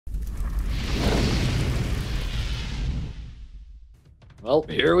Well,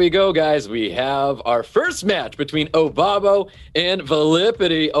 here we go, guys. We have our first match between OBABO and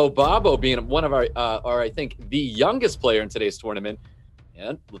VIILIPYTTY. OBABO being one of our, or I think the youngest player in today's tournament.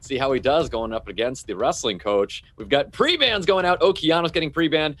 And let's see how he does going up against the wrestling coach. We've got pre-bans going out. Okeanos getting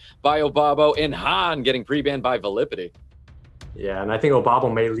pre-banned by OBABO and Han getting pre-banned by VIILIPYTTY. Yeah, and I think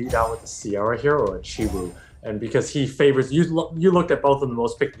OBABO may lead out with a Sierra here or a Chiwu. And because he favors, you looked at both of the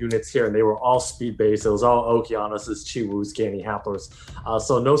most picked units here, and they were all speed-based. It was all Okeanos, Chiwus, Ganny Haplers.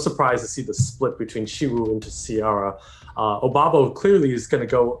 So no surprise to see the split between Chiwu into Sierra. OBABO clearly is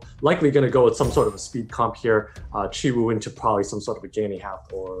likely going to go with some sort of a speed comp here. Chiwu into probably some sort of a Ganny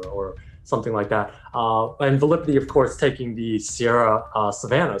Haplor or something like that. And VIILIPYTTY, of course, taking the Sierra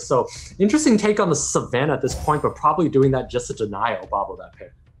Savannah. So interesting take on the Savannah at this point, but probably doing that just to deny OBABO that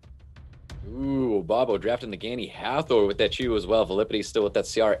pick. Ooh, OBABO drafting the Ganny Hathor with that Chiwu as well. VIILIPYTTY still with that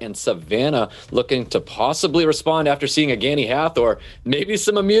CR. And Savannah looking to possibly respond after seeing a Ganny Hathor. Maybe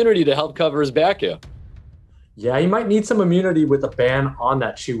some immunity to help cover his back here. Yeah, he might need some immunity with a ban on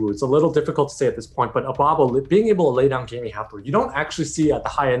that Chiwu. It's a little difficult to say at this point, but OBABO being able to lay down Ganny Hathor, you don't actually see at the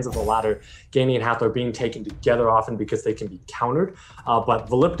high ends of the ladder Ganny and Hathor being taken together often because they can be countered. But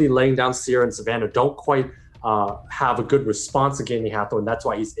VIILIPYTTY laying down Sierra and Savannah don't quite have a good response to Ganny Hathor, and that's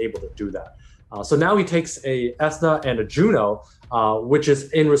why he's able to do that. So now he takes a Esna and a Juno, which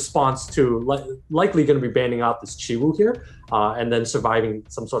is in response to likely going to be banning out this Chiwu here, and then surviving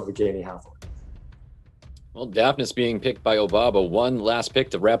some sort of a Ganny Hathor. Well, Daphnis being picked by OBABO. One last pick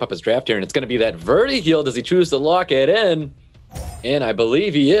to wrap up his draft here, and it's going to be that Verti-Heal. Does he choose to lock it in? And I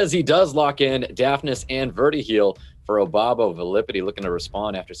believe he is. He does lock in Daphnis and Verti-Heal for OBABO. VIILIPYTTY looking to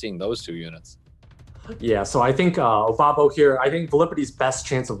respond after seeing those two units. Yeah, so I think OBABO here, I think VIILIPYTTY's best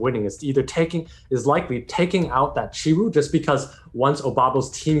chance of winning is likely taking out that Chiwu, just because once OBABO's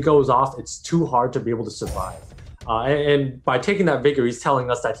team goes off, it's too hard to be able to survive. And by taking that Vigor, he's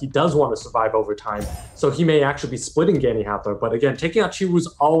telling us that he does want to survive over time. So he may actually be splitting Ganny Hathor. But again, taking out Chiwu is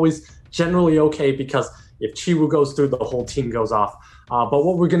always generally okay, because if Chiwu goes through, the whole team goes off. But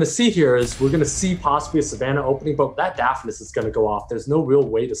what we're going to see here is we're going to see possibly a Savannah opening, but that Daphnis is going to go off. There's no real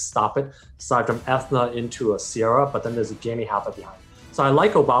way to stop it aside from Ethna into a Sierra, but then there's a Ganny Hathor behind. So I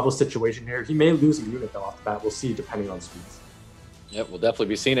like OBABO's situation here. He may lose a unit though off the bat. We'll see depending on speeds. Yep, we'll definitely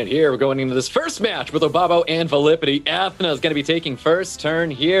be seeing it here. We're going into this first match with OBABO and VIILIPYTTY. Ethna is going to be taking first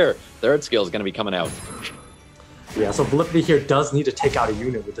turn here. Third skill is going to be coming out. Yeah, so VIILIPYTTY here does need to take out a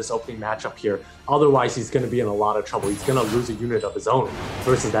unit with this opening matchup here. Otherwise, he's going to be in a lot of trouble. He's going to lose a unit of his own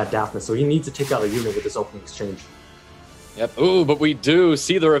versus that Daphnis. So he needs to take out a unit with this opening exchange. Yep. Ooh, but we do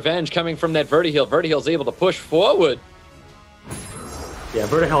see the revenge coming from that Verti-Heal. Verti-Heal's able to push forward. Yeah,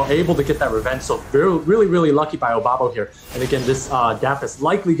 Verti-Heal able to get that revenge, so really, really lucky by OBABO here. And again, this Daphnis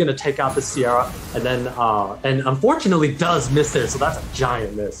likely going to take out the Sierra, and then, and unfortunately does miss there, so that's a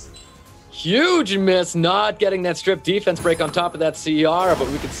giant miss. Huge miss, not getting that strip defense break on top of that CR,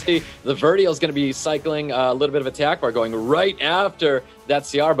 but we can see the Verti-Heal is going to be cycling a little bit of attack bar going right after that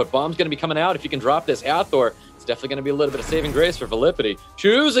CR, but Bomb's going to be coming out. If you can drop this Hathor, it's definitely going to be a little bit of saving grace for VIILIPYTTY.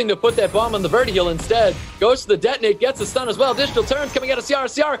 Choosing to put that bomb on the Verti-Heal instead. Goes to the detonate, gets the stun as well. Additional turns coming out of CR.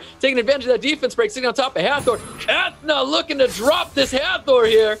 CR taking advantage of that defense break, sitting on top of Hathor. Ethna looking to drop this Hathor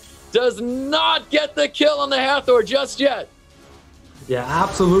here. Does not get the kill on the Hathor just yet. Yeah,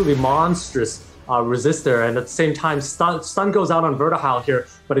 absolutely monstrous resistor, and at the same time, stun goes out on Verti-Heal here,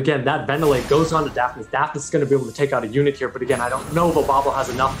 but again, that Ventilate goes on to Daphnis. Daphnis is going to be able to take out a unit here, but again, I don't know if OBABO has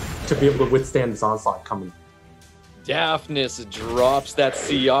enough to be able to withstand this onslaught coming. Daphnis drops that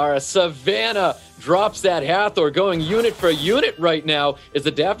CR. Savannah drops that Hathor, going unit for unit right now. Is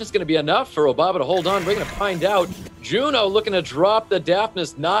the Daphnis going to be enough for OBABO to hold on? We're going to find out. Juno looking to drop the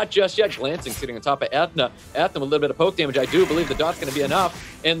Daphnis, not just yet. Glancing, sitting on top of Ethna. Ethna with a little bit of poke damage. I do believe the dot's going to be enough.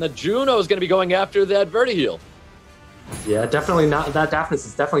 And the Juno is going to be going after that Verti-Heal. Yeah, definitely not. That Daphnis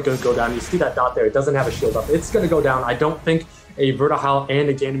is definitely going to go down. You see that dot there. It doesn't have a shield up. It's going to go down. I don't think a Verti-Heal and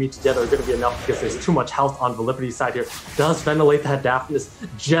a Ganymede together are going to be enough because there's too much health on VIILIPYTTY's side here. Does ventilate that Daphnis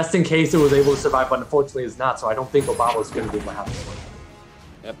just in case it was able to survive, but unfortunately it's not, so I don't think OBABO is going to be able to have this one.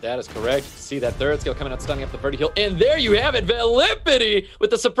 Yep, that is correct. See that third skill coming out, stunning up the Verti-Heal. And there you have it, VIILIPYTTY with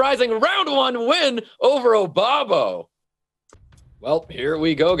the surprising round one win over OBABO. Well, here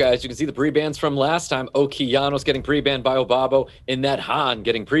we go, guys. You can see the pre-bans from last time. Okeanos getting pre-banned by OBABO, and that Han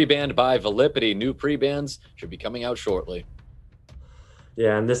getting pre-banned by VIILIPYTTY. New pre-bans should be coming out shortly.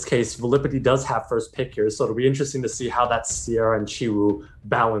 Yeah, in this case, VIILIPYTTY does have first pick here, so it'll be interesting to see how that Sierra and Chiwu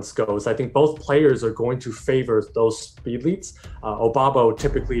balance goes. I think both players are going to favor those speed leads. OBABO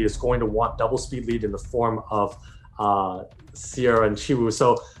typically is going to want double speed lead in the form of Sierra and Chiwu.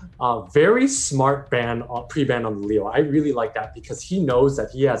 So Very smart ban, pre-ban on the Leo. I really like that because he knows that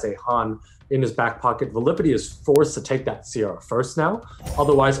he has a Han in his back pocket. VIILIPYTTY is forced to take that Sierra first now.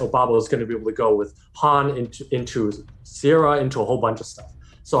 Otherwise, OBABO is going to be able to go with Han into Sierra, into a whole bunch of stuff.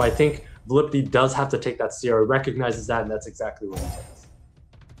 So I think VIILIPYTTY does have to take that Sierra, recognizes that, and that's exactly what he takes.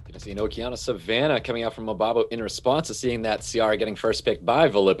 Going to see an Okeanos Savannah coming out from OBABO in response to seeing that Sierra getting first picked by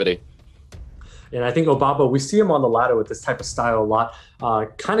VIILIPYTTY. And I think OBABO, we see him on the ladder with this type of style a lot.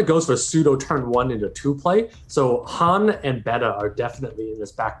 Kind of goes for pseudo turn 1 into 2 play. So Han and Beta are definitely in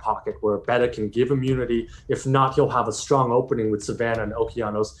his back pocket where Beta can give immunity. If not, he'll have a strong opening with Savannah and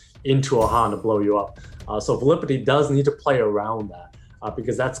Okeanos into a Han to blow you up. So VIILIPYTTY does need to play around that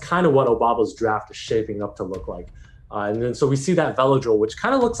because that's kind of what OBABO's draft is shaping up to look like. And then so we see that Velodrol, which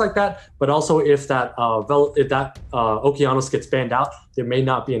kind of looks like that, but also if that Okeanos gets banned out, there may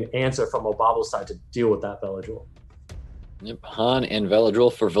not be an answer from OBABO's side to deal with that Velodrol. Yep, Han and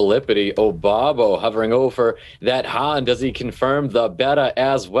Velodrol for VIILIPYTTY. OBABO hovering over that Han. Does he confirm the Beta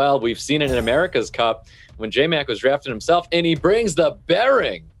as well? We've seen it in America's Cup when J-Mac was drafting himself, and he brings the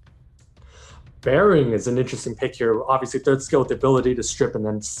Bearing. Bearing is an interesting pick here. Obviously, third skill with the ability to strip and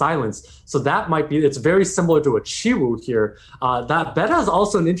then silence. So that might be, it's very similar to a Chiwu here. That Beta is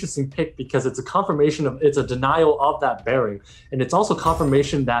also an interesting pick because it's a confirmation of, it's a denial of that Bearing. And it's also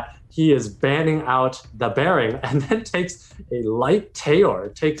confirmation that he is banning out the Bearing and then takes a light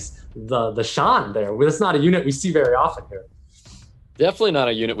Tayor, takes the Shan there. Well, that's not a unit we see very often here. Definitely not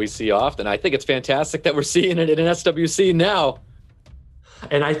a unit we see often. I think it's fantastic that we're seeing it in an SWC now.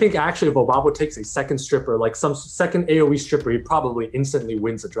 And I think actually if OBABO takes a second stripper, like some second AoE stripper, he probably instantly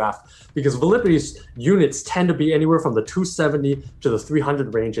wins the draft because VIILIPYTTY's units tend to be anywhere from the 270 to the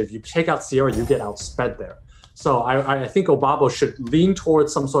 300 range. If you take out Sierra, you get outsped there. So I think OBABO should lean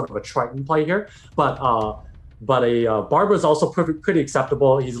towards some sort of a Triton play here, but a Barber is also pretty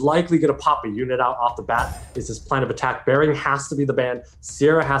acceptable. He's likely going to pop a unit out off the bat. Is his plan of attack. Bearing has to be the ban.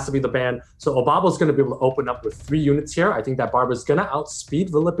 Sierra has to be the ban. So OBABO is going to be able to open up with 3 units here. I think that Barber is going to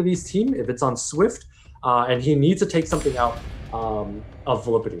outspeed VIILIPYTTY's team if it's on Swift. And he needs to take something out of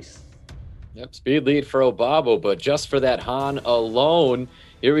VIILIPYTTY's. Yep, speed lead for OBABO, but just for that Han alone.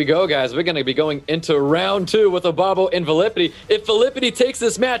 Here we go, guys. We're going to be going into round 2 with OBABO and VIILIPYTTY. If VIILIPYTTY takes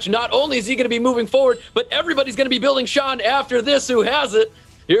this match, not only is he going to be moving forward, but everybody's going to be building Shan after this who has it.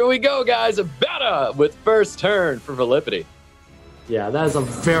 Here we go, guys. Beta with first turn for VIILIPYTTY. Yeah, that is a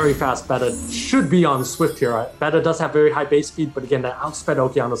very fast Beta. Should be on Swift here. Beta does have very high base speed, but again, that outsped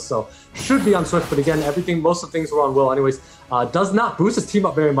Okeanos, so should be on Swift. But again, most of the things were on Will anyways. Does not boost his team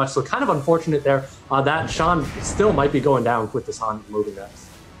up very much, so kind of unfortunate there. That Shan still might be going down with this Han moving next.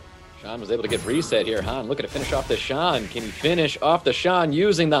 Shan was able to get reset here. Han looking to finish off the Shan. Can he finish off the Shan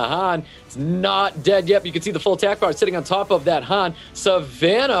using the Han? It's not dead yet. You can see the full attack bar sitting on top of that Han.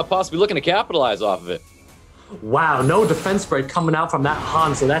 Savannah possibly looking to capitalize off of it. Wow, no defense break coming out from that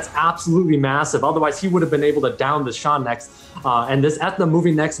Han, so that's absolutely massive. Otherwise, he would have been able to down the Shan next. And this Ethna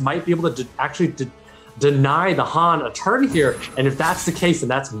moving next might be able to actually deny the Han a turn here. And if that's the case, then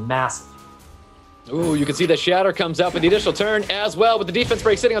that's massive. Ooh, you can see the Shatter comes out with the initial turn as well, with the defense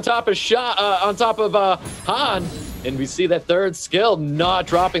break sitting on top of Han, and we see that third skill not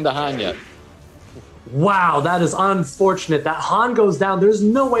dropping the Han yet. Wow, that is unfortunate. That Han goes down. There's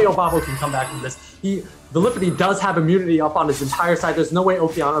no way OBABO can come back from this. VIILIPYTTY does have immunity up on his entire side. There's no way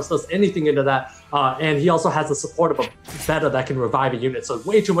Okeanos does anything into that, and he also has the support of a Beta that can revive a unit. So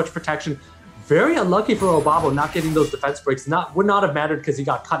way too much protection. Very unlucky for OBABO not getting those defense breaks. Would not have mattered because he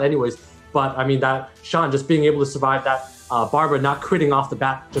got cut anyways. But, I mean, that Shan just being able to survive that, Barber not quitting off the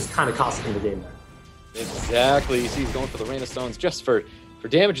bat just kind of cost him the game there. Exactly. You see he's going for the Rain of Stones just for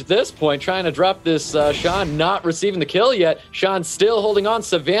damage at this point, trying to drop this Shan, not receiving the kill yet. Shan still holding on.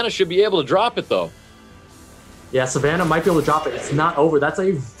 Savannah should be able to drop it, though. Yeah, Savannah might be able to drop it. It's not over. That's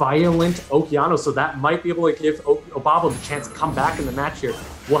a violent Okeanos, so that might be able to give OBABO the chance to come back in the match here.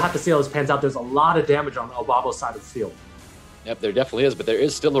 We'll have to see how this pans out. There's a lot of damage on OBABO's side of the field. Yep, there definitely is, but there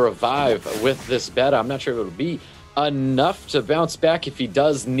is still a revive with this Beta. I'm not sure if it'll be enough to bounce back if he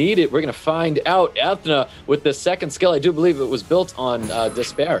does need it. We're going to find out. Ethna with the second skill. I do believe it was built on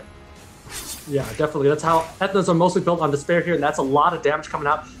Despair. Yeah, definitely. That's how Ethnas are mostly built on Despair here, and that's a lot of damage coming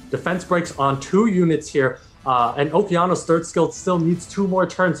out. Defense breaks on 2 units here, and Okeanos' third skill still needs 2 more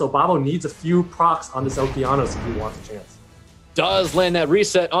turns, so OBABO needs a few procs on this Okeanos if he wants a chance. Does land that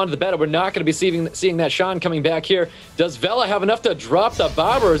reset onto the Beta. We're not going to be seeing that Shan coming back here. Does Vela have enough to drop the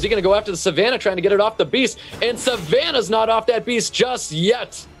Barber, or is he going to go after the Savannah trying to get it off the Beast? And Savannah's not off that Beast just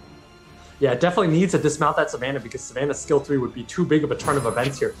yet. Yeah, it definitely needs to dismount that Savannah because Savannah's skill 3 would be too big of a turn of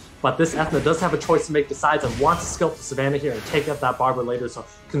events here. But this Ethna does have a choice to make, decides and wants to skill to Savannah here and take out that Barber later. So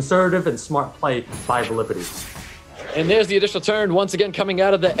conservative and smart play by VIILIPYTTY. And there's the additional turn once again coming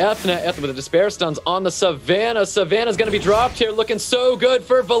out of the Ethna. Ethna with the Despair Stuns on the Savannah. Savannah's going to be dropped here, looking so good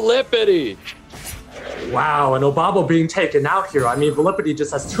for VIILIPYTTY. Wow, and OBABO being taken out here. I mean, VIILIPYTTY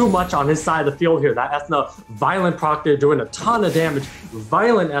just has too much on his side of the field here. That Ethna, violent proc there, doing a ton of damage.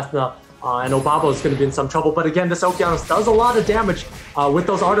 Violent Ethna, and OBABO is going to be in some trouble. But again, this Okeanos does a lot of damage with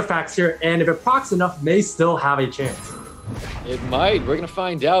those artifacts here, and if it procs enough, may still have a chance. It might. We're going to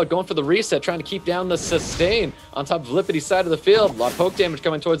find out. Going for the reset, trying to keep down the sustain on top of VIILIPYTTY's side of the field. A lot of poke damage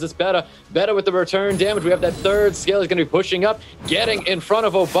coming towards this Beta. Beta with the return damage. We have that third scale. He's going to be pushing up, getting in front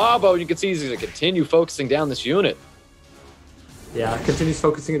of OBABO. You can see he's going to continue focusing down this unit. Yeah, continues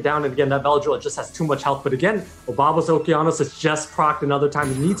focusing it down, and again, that Bellatrix just has too much health. But again, OBABO's Okeanos has just procced another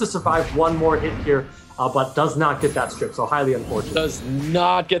time. He needs to survive one more hit here, but does not get that strip, so highly unfortunate. Does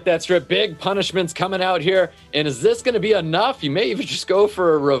not get that strip. Big punishments coming out here, and is this going to be enough? You may even just go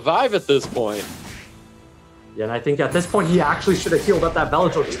for a revive at this point. Yeah, and I think at this point, he actually should have healed up that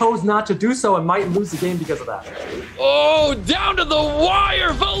Bellatrix. Chose not to do so and might lose the game because of that. Oh, down to the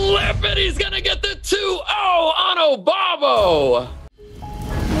wire. VIILIPYTTY's going to get the 2-0 on OBABO.